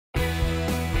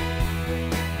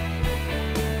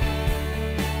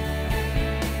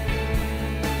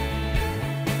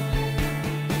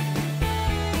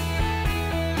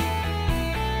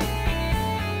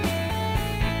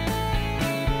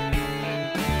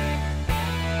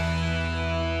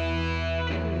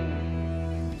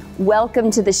Welcome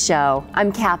to the show.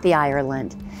 I'm Kathy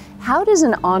Ireland. How does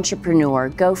an entrepreneur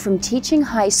go from teaching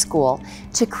high school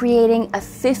to creating a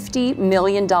 $50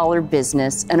 million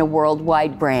business and a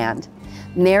worldwide brand?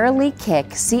 Merrille Kick,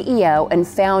 CEO and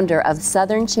founder of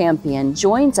Southern Champion,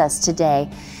 joins us today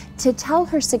to tell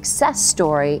her success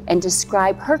story and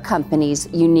describe her company's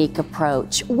unique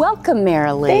approach. Welcome,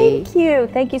 Merrille. Thank you.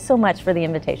 Thank you so much for the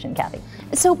invitation, Kathy.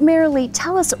 So, Merrille,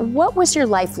 tell us, what was your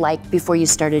life like before you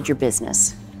started your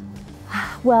business?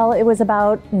 Well, it was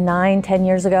about 9-10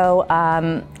 years ago.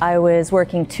 I was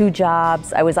working 2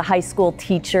 jobs. I was a high school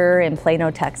teacher in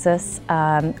Plano, Texas,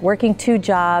 working 2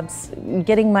 jobs,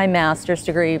 getting my master's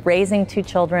degree, raising 2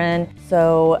 children.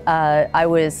 So I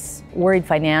was worried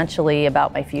financially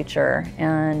about my future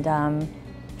and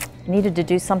needed to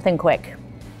do something quick.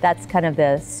 That's kind of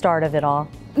the start of it all.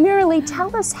 Merrille,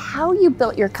 tell us how you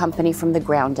built your company from the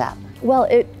ground up. Well,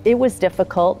 it was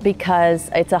difficult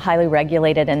because it's a highly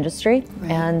regulated industry.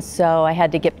 Right. And so I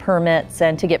had to get permits,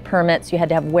 and to get permits you had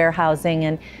to have warehousing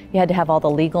and you had to have all the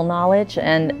legal knowledge,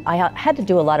 and I had to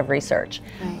do a lot of research.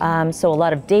 Right. So a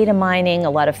lot of data mining,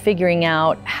 a lot of figuring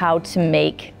out how to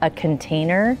make a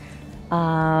container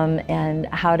and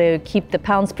how to keep the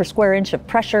pounds per square inch of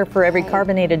pressure for every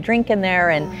carbonated drink in there,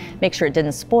 and make sure it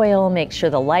didn't spoil, make sure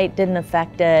the light didn't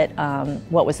affect it,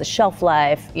 what was the shelf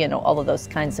life, you know, all of those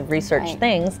kinds of research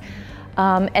things.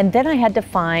 And then I had to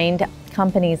find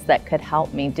companies that could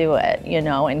help me do it, you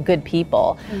know, and good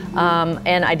people.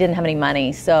 And I didn't have any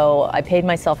money, so I paid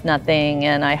myself nothing,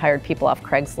 and I hired people off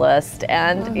Craigslist,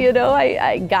 and you know,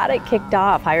 I got it kicked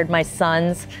off, hired my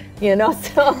sons, you know,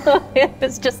 so it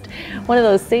was just one of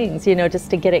those things, you know,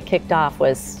 just to get it kicked off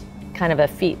was kind of a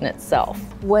feat in itself.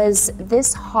 Was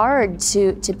this hard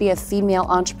to be a female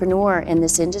entrepreneur in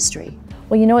this industry?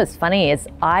 Well, you know what's funny is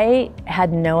I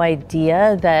had no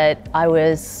idea that I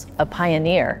was a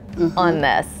pioneer on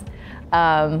this.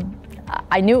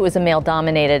 I knew it was a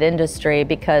male-dominated industry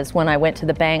because when I went to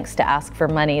the banks to ask for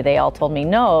money, they all told me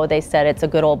no. They said, it's a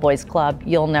good old boys club,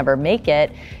 you'll never make it.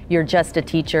 You're just a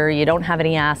teacher, you don't have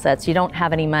any assets, you don't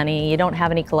have any money, you don't have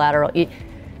any collateral, you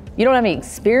don't have any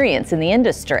experience in the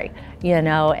industry, you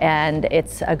know, and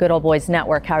it's a good old boys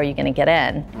network, how are you gonna get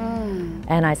in?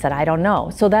 And I said, I don't know.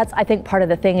 So that's, I think part of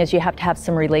the thing is you have to have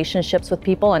some relationships with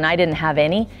people, and I didn't have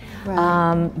any.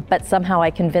 Right. But somehow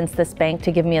I convinced this bank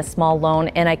to give me a small loan,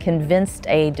 and I convinced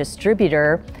a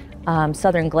distributor,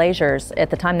 Southern Glaziers, at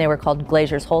the time they were called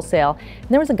Glaziers Wholesale, and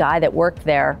there was a guy that worked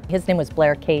there, his name was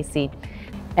Blair Casey,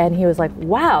 and he was like,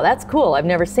 wow, that's cool, I've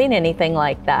never seen anything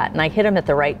like that. And I hit him at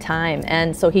the right time.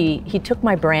 And so he took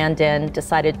my brand in,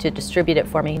 decided to distribute it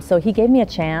for me. So he gave me a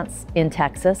chance in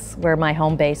Texas, where my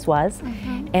home base was.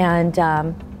 And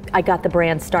I got the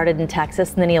brand started in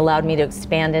Texas, and then he allowed me to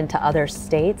expand into other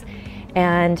states.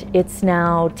 And it's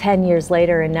now 10 years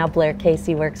later, and now Blair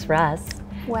Casey works for us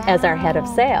as our head of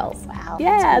sales. Wow,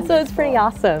 yeah, so it's pretty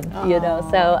awesome, you know.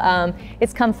 So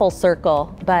it's come full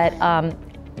circle, but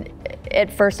at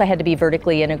first I had to be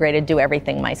vertically integrated, do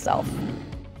everything myself.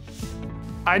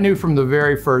 I knew from the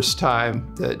very first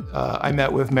time that I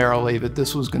met with Merrilee that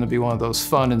this was going to be one of those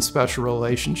fun and special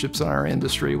relationships in our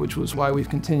industry, which was why we've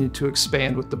continued to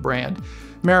expand with the brand.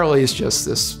 Merrilee is just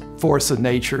this force of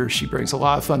nature. She brings a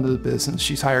lot of fun to the business.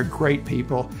 She's hired great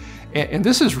people. And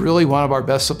this is really one of our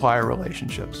best supplier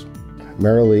relationships.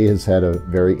 Merrilee has had a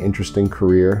very interesting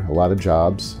career, a lot of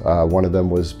jobs. One of them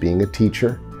was being a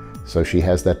teacher. So she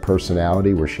has that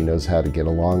personality where she knows how to get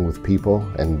along with people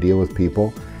and deal with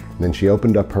people. And then she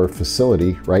opened up her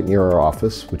facility right near our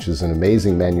office, which is an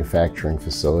amazing manufacturing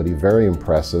facility, very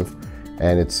impressive.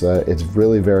 And it's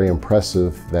really very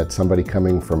impressive that somebody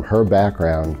coming from her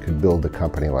background could build a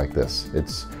company like this.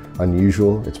 It's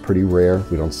unusual, it's pretty rare,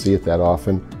 we don't see it that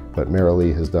often, but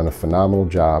Merrilee has done a phenomenal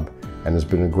job and has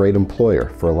been a great employer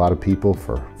for a lot of people,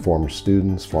 for former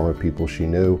students, former people she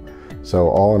knew. So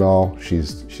all in all,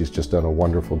 she's just done a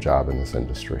wonderful job in this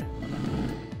industry.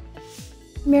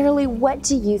 Merrille, what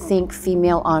do you think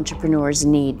female entrepreneurs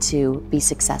need to be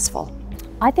successful?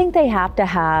 I think they have to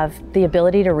have the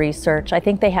ability to research. I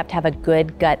think they have to have a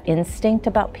good gut instinct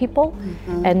about people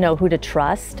and know who to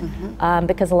trust.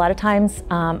 Because a lot of times,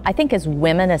 I think as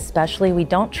women especially, we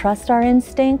don't trust our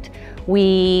instinct.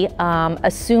 We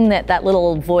assume that that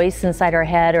little voice inside our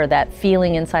head or that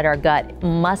feeling inside our gut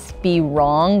must be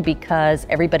wrong because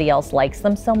everybody else likes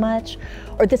them so much,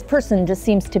 or this person just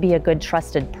seems to be a good,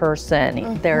 trusted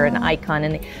person. They're an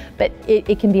icon, but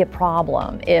it can be a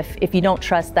problem if you don't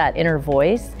trust that inner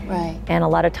voice. Right. And a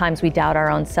lot of times we doubt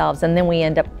our own selves, and then we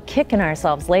end up kicking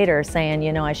ourselves later saying,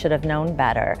 you know, I should have known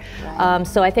better. Right.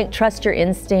 So I think trust your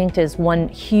instinct is one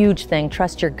huge thing.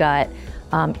 Trust your gut.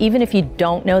 Even if you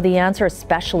don't know the answer,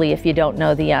 especially if you don't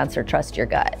know the answer, trust your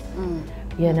gut.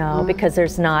 You know, because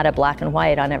there's not a black and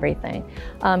white on everything.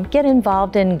 Get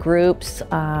involved in groups,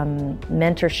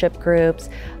 mentorship groups,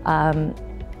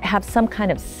 have some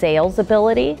kind of sales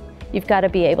ability. You've got to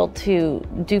be able to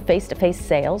do face-to-face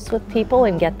sales with people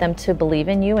and get them to believe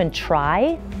in you and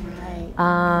try.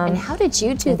 And how did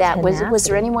you do that? Was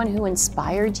there anyone who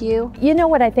inspired you? You know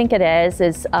what I think it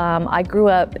is I grew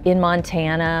up in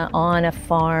Montana on a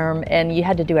farm, and you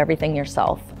had to do everything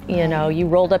yourself. You know, you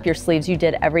rolled up your sleeves, you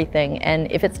did everything, and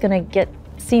if it's going to get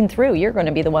seen through, you're going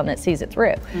to be the one that sees it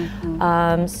through.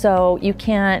 So you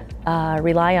can't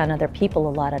rely on other people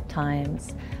a lot of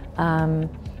times.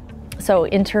 So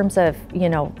in terms of, you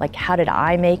know, like how did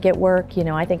I make it work? You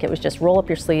know, I think it was just roll up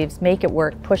your sleeves, make it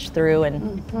work, push through,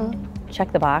 and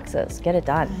check the boxes, get it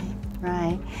done.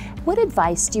 Right. What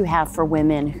advice do you have for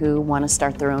women who want to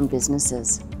start their own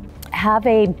businesses? Have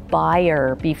a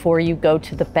buyer before you go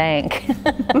to the bank.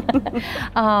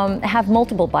 Have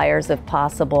multiple buyers if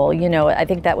possible. You know, I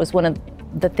think that was one of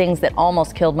the things that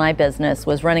almost killed my business,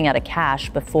 was running out of cash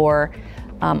before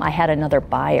I had another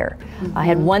buyer. I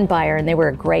had one buyer and they were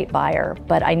a great buyer,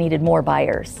 but I needed more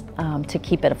buyers to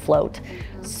keep it afloat.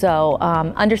 So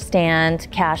understand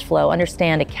cash flow,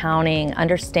 understand accounting,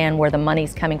 understand where the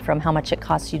money's coming from, how much it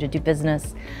costs you to do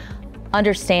business.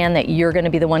 Understand that you're going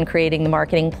to be the one creating the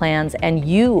marketing plans, and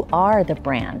you are the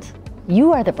brand.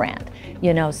 You are the brand.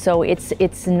 You know, so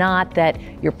it's not that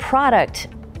your product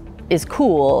is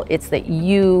cool, it's that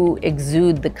you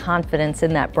exude the confidence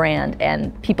in that brand,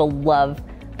 and people love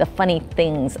the funny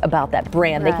things about that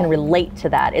brand. They can relate to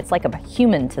that. It's like a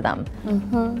human to them,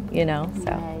 you know,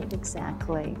 so. Right,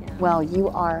 exactly. Well, you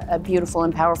are a beautiful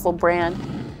and powerful brand.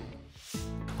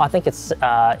 I think it's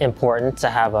important to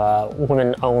have a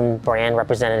women-owned brand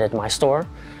represented in my store,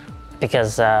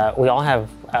 because we all have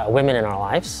women in our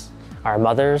lives, our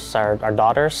mothers, our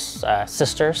daughters,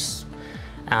 sisters,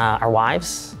 our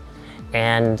wives,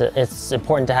 and it's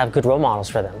important to have good role models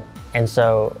for them. And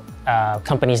so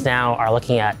companies now are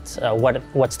looking at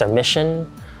what's their mission,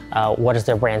 what does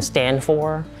their brand stand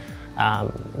for.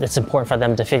 It's important for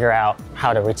them to figure out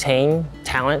how to retain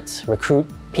talent, recruit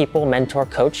people, mentor,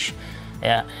 coach.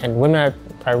 And women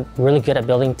are really good at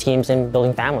building teams and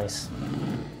building families.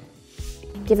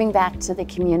 Giving back to the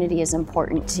community is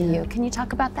important to you. Can you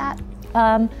talk about that?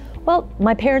 Well,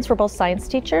 my parents were both science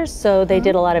teachers, so they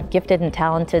did a lot of gifted and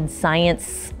talented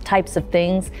science types of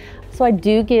things. So I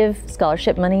do give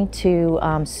scholarship money to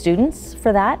students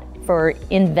for that, for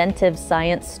inventive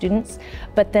science students.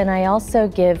 But then I also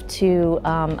give to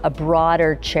a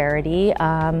broader charity.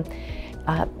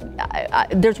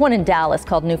 There's one in Dallas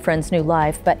called New Friends, New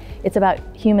Life, but it's about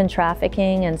human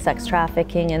trafficking and sex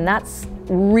trafficking, and that's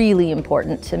really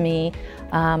important to me.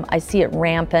 I see it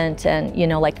rampant, and you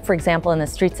know, like for example, in the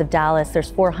streets of Dallas,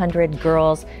 there's 400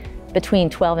 girls between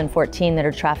 12 and 14 that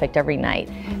are trafficked every night.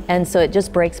 And so it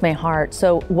just breaks my heart.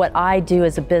 So what I do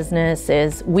as a business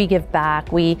is we give back.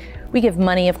 We give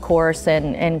money, of course,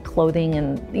 and clothing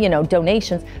and, you know,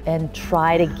 donations, and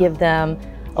try to give them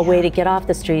a way to get off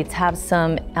the streets, have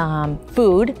some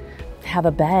food, have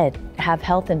a bed, have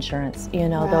health insurance, you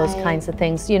know, those kinds of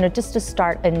things, you know, just to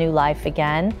start a new life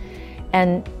again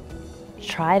and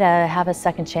try to have a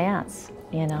second chance,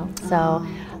 you know. So,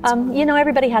 you know,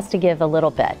 everybody has to give a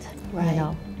little bit, you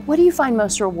know. What do you find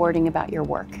most rewarding about your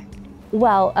work?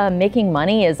 Well, making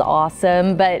money is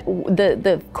awesome, but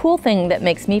the cool thing that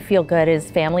makes me feel good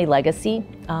is family legacy.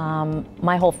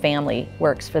 My whole family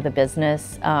works for the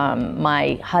business.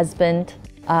 My husband,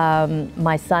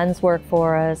 my sons work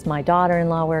for us, my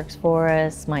daughter-in-law works for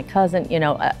us, my cousin, you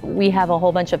know, we have a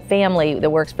whole bunch of family that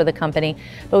works for the company,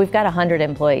 but we've got 100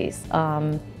 employees.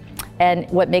 And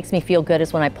what makes me feel good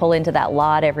is when I pull into that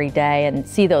lot every day and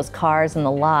see those cars in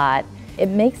the lot. It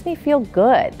makes me feel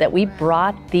good that we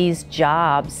brought these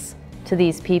jobs to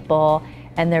these people,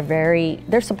 and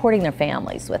they're supporting their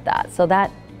families with that. So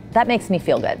that makes me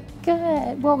feel good.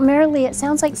 Good. Well, Merrilee, it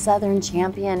sounds like Southern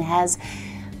Champion has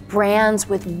brands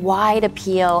with wide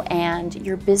appeal, and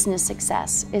your business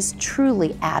success is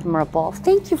truly admirable.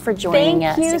 Thank you for joining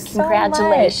us. Thank you so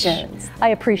Congratulations. much. I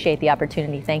appreciate the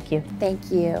opportunity. Thank you. Thank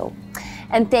you.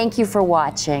 And thank you for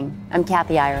watching. I'm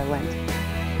Kathy Ireland.